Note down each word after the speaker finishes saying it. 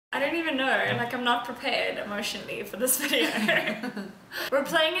I don't even know, like I'm not prepared emotionally for this video. We're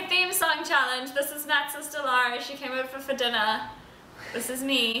playing a theme song challenge. This is Matt's sister Lara. She came over for dinner. This is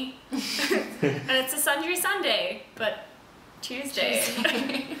me. And it's a Sundry Sunday, but Tuesday.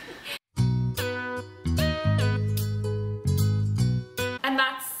 And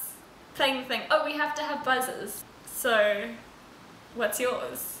Matt's playing the thing. Oh, we have to have buzzers. So, what's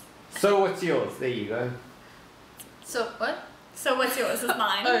yours? So what's yours? There you go. So, what? So what's yours is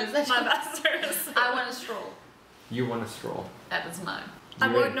mine. Oh, is that my buzzers? I want a straw. You want a straw. That was mine. I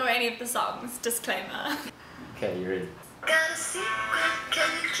won't know any of the songs, disclaimer. Okay, you're in. Oh,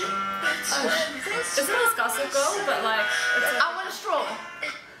 Isn't this Gossip Girl, but like... I want a straw.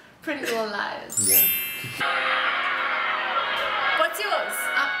 Pretty Little Liars. Yeah. What's yours?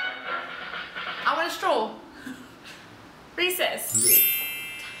 I want a straw. Recess. Yes.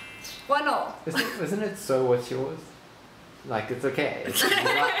 1-0. Isn't it so what's yours? Like, it's okay. It's right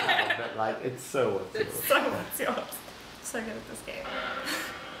now, but like, it's so what's yours. So what's yours? So good at this game.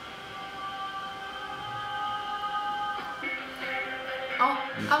 Oh,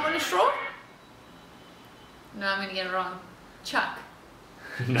 I want a straw? No, I'm gonna get it wrong. Chuck.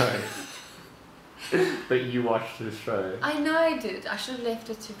 No. But you watched the show. I know I did. I should have left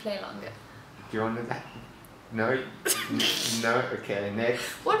it to play longer. Do you want to... No? No? Okay, next.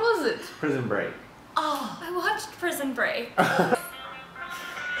 What was it? Prison Break. Oh, I watched Prison Break.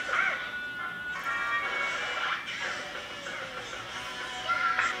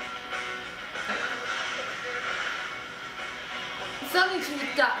 something to do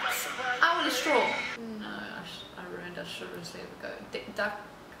with ducks. I want a straw. No, I ruined. I should have just let it go.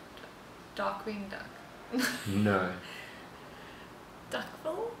 Darkwing Duck. No.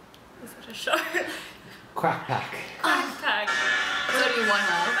 Duckville? Is it a show? Quack Pack. Quack Pack. There's only one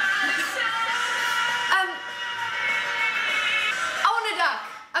more. I want a duck.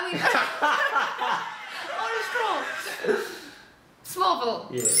 I mean, I want a straw. Smallville.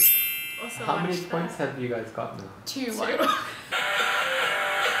 Yeah. Also How many watched points that. have you guys got now? 2-1.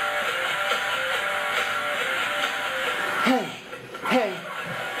 Hey!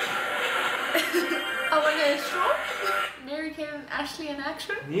 I want a straw. Mary Kate and Ashley in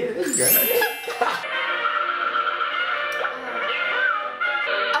action. Yeah, there you go.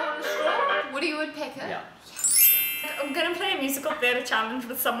 I want a straw. Woody Woodpecker. Yeah. I'm gonna play a musical theatre challenge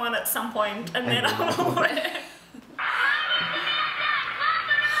with someone at some point, and then I will win.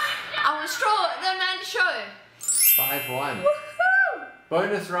 I want a straw. The Amanda Show. 5-1.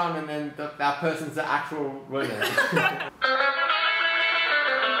 Bonus round, and then that person's the actual winner.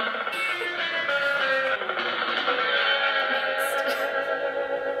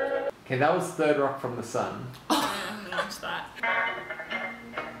 Okay, that was Third Rock from the Sun. I'm gonna watch that.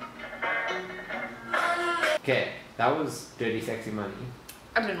 Okay, that was Dirty Sexy Money.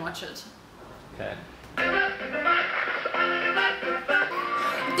 I didn't watch it. Okay. Doug.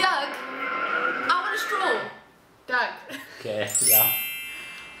 I want a straw. Doug. Okay, yeah.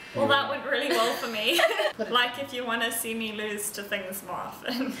 Well, that went really well for me. Like if you want to see me lose to things more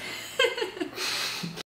often.